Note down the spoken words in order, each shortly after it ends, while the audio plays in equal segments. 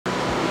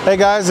Hey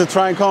guys, it's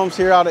Ryan Combs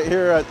here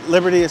at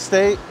Liberty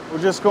Estate.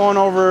 We're just going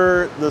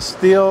over the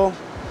steel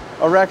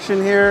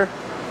erection here.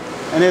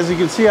 And as you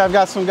can see, I've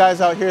got some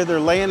guys out here, they're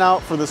laying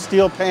out for the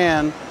steel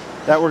pan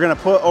that we're gonna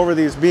put over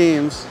these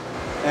beams.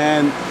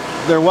 And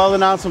they're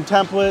welding on some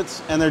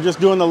templates and they're just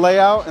doing the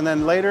layout, and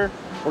then later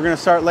we're gonna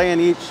start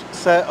laying each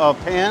set of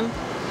pan.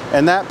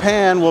 And that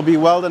pan will be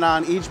welded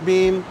on each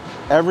beam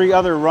every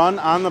other run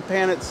on the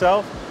pan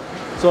itself.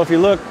 So if you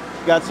look,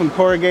 got some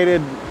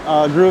corrugated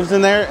grooves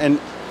in there, and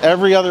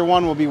every other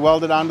one will be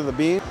welded onto the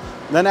beam.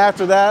 Then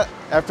after that,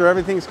 after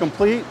everything's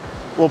complete,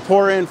 we'll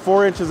pour in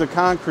 4 inches of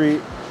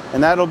concrete,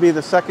 and that'll be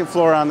the second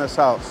floor on this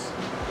house.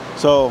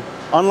 So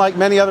unlike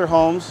many other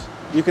homes,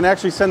 you can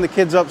actually send the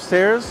kids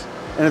upstairs,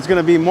 and it's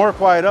gonna be more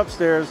quiet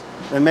upstairs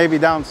than maybe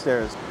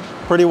downstairs.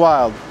 Pretty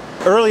wild.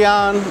 Early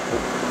on,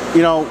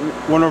 you know,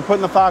 when we're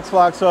putting the Fox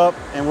blocks up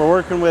and we're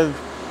working with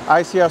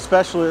ICF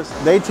specialists,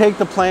 they take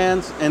the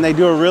plans and they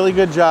do a really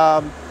good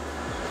job.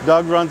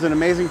 Doug runs an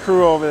amazing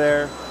crew over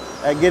there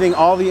at getting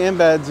all the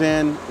embeds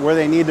in where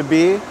they need to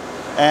be.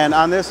 And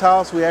on this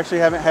house, we actually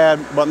haven't had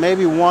but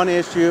maybe one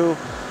issue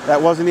that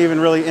wasn't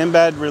even really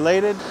embed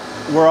related,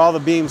 where all the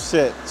beams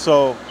sit.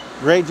 So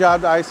great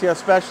job to ICF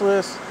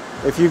specialists.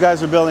 If you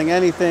guys are building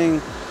anything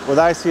with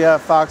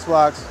ICF Fox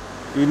blocks,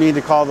 you need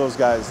to call those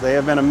guys. They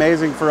have been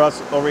amazing for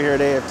us over here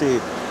at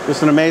AFT.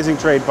 Just an amazing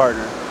trade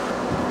partner.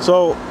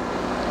 So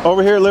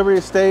over here at Liberty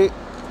Estate,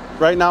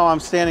 right now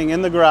I'm standing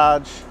in the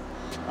garage.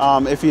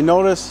 If you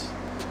notice,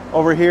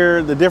 over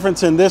here, the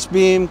difference in this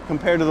beam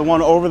compared to the one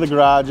over the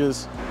garage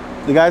is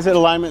the guys at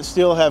Alignment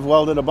Steel have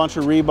welded a bunch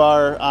of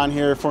rebar on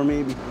here for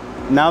me.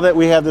 Now that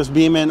we have this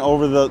beam in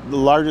over the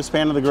largest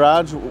span of the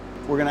garage,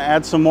 we're gonna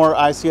add some more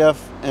ICF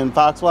and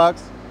Fox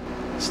blocks,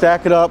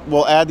 stack it up,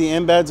 we'll add the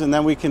embeds, and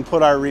then we can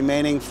put our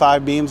remaining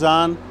 5 beams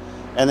on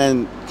and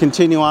then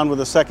continue on with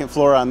the second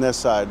floor on this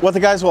side. What the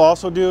guys will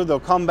also do, they'll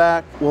come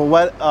back, we'll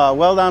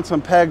weld on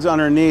some pegs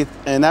underneath,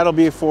 and that'll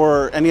be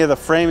for any of the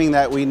framing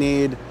that we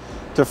need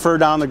to fur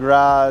down the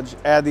garage,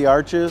 add the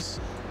arches.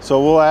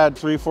 So we'll add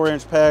 3-4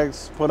 inch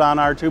pegs, put on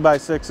our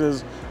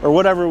 2x6s or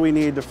whatever we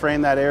need to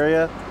frame that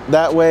area.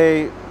 That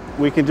way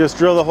we can just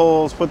drill the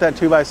holes, put that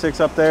 2x6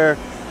 up there,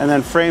 and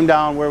then frame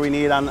down where we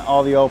need on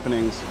all the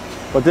openings.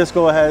 But this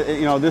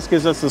this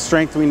gives us the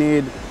strength we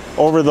need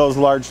over those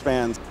large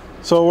spans.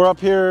 So we're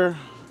up here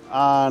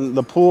on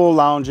the pool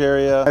lounge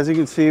area. As you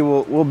can see,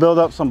 we'll build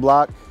up some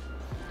block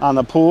on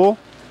the pool.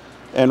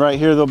 And right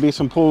here, there'll be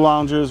some pool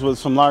loungers with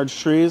some large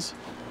trees.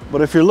 But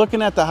if you're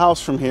looking at the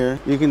house from here,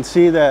 you can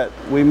see that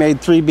we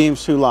made 3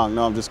 beams too long.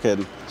 No, I'm just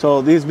kidding.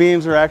 So these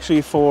beams are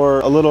actually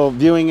for a little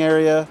viewing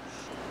area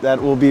that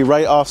will be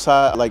right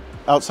outside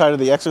of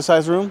the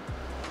exercise room.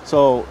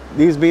 So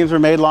these beams are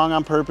made long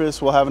on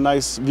purpose. We'll have a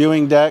nice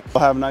viewing deck.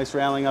 We'll have a nice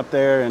railing up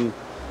there, and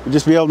you'll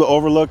just be able to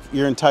overlook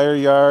your entire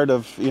yard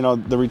of,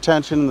 the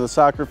retention, the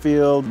soccer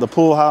field, the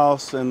pool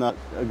house, and a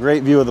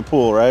great view of the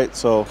pool, right?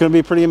 So it's gonna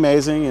be pretty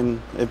amazing.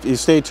 And if you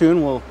stay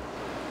tuned,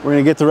 we're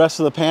gonna get the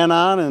rest of the pan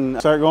on and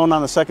start going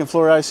on the second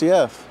floor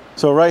ICF.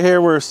 So right here,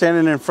 we're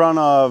standing in front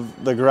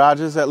of the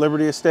garages at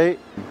Liberty Estate.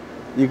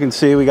 You can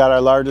see we got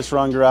our largest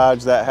run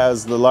garage that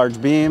has the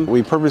large beam.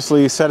 We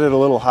purposely set it a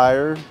little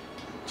higher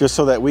just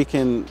so that we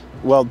can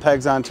weld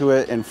pegs onto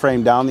it and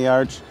frame down the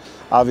arch.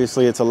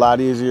 Obviously, it's a lot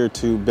easier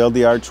to build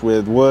the arch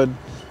with wood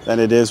than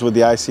it is with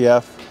the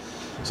ICF.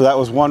 So that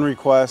was one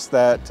request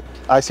that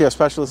ICF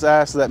specialists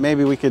asked, that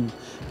maybe we could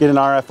get an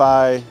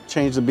RFI,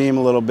 change the beam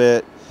a little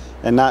bit,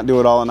 and not do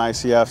it all in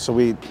ICF. So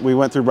we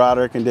went through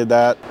Broderick and did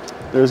that.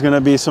 There's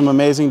gonna be some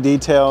amazing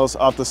details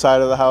off the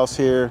side of the house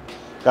here.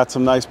 Got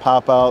some nice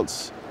pop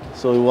outs.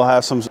 So we'll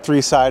have some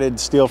 3-sided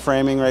steel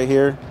framing right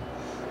here.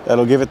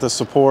 That'll give it the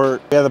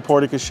support. We have the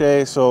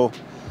porte-cochere, so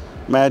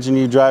imagine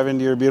you drive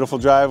into your beautiful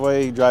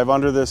driveway, you drive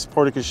under this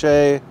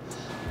porte-cochere.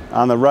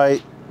 On the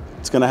right,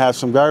 it's gonna have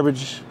some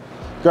garbage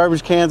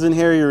cans in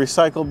here, your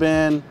recycle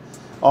bin,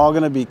 all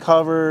gonna be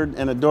covered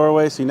in a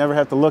doorway so you never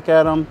have to look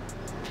at them.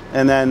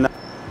 And then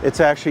it's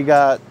actually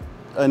got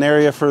an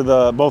area for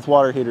both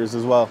water heaters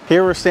as well.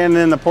 Here we're standing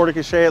in the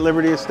porte-cochere at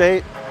Liberty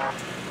Estate.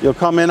 You'll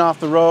come in off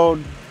the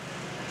road,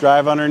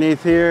 drive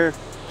underneath here,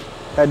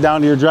 head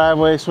down to your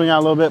driveway, swing out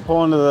a little bit,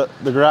 pull into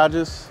the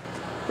garages.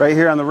 Right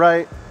here on the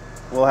right,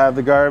 we'll have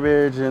the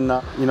garbage, and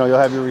you'll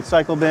have your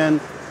recycle bin.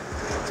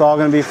 It's all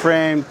gonna be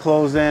framed,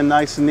 closed in,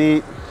 nice and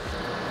neat.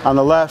 On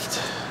the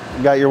left,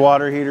 you got your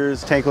water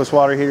heaters, tankless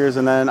water heaters,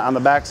 and then on the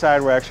back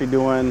side, we're actually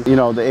doing,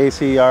 the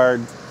AC yard,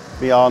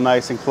 be all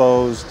nice and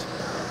closed.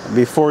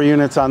 Be 4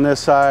 units on this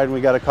side,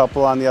 we got a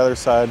couple on the other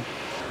side.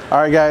 All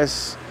right,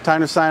 guys, time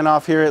to sign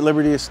off here at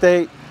Liberty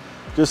Estate.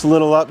 Just a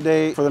little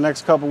update for the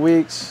next couple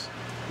weeks.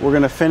 We're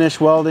gonna finish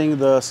welding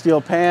the steel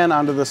pan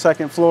onto the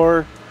second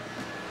floor.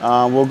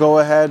 We'll go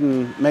ahead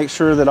and make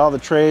sure that all the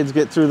trades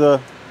get through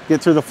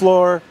the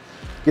floor,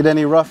 get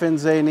any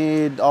rough-ins they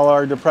need, all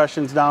our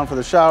depressions down for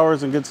the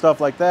showers and good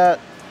stuff like that.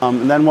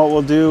 And then what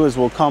we'll do is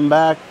we'll come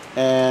back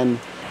and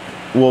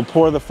we'll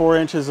pour the 4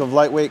 inches of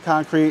lightweight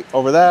concrete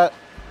over that,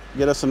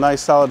 get us a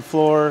nice solid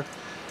floor.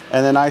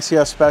 And then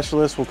ICS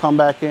specialists will come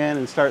back in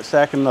and start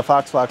stacking the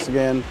Fox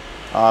again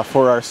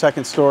for our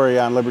second story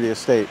on Liberty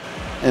Estate.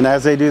 And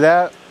as they do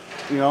that,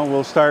 you know,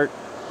 we'll start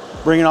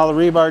bringing all the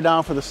rebar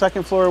down for the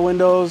second floor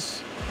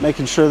windows,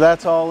 making sure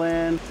that's all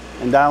in,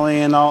 and dialing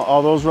in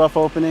all those rough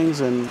openings,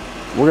 and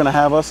we're gonna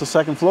have us a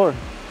second floor.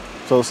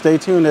 So stay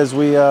tuned as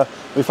we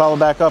follow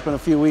back up in a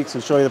few weeks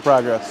and show you the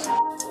progress.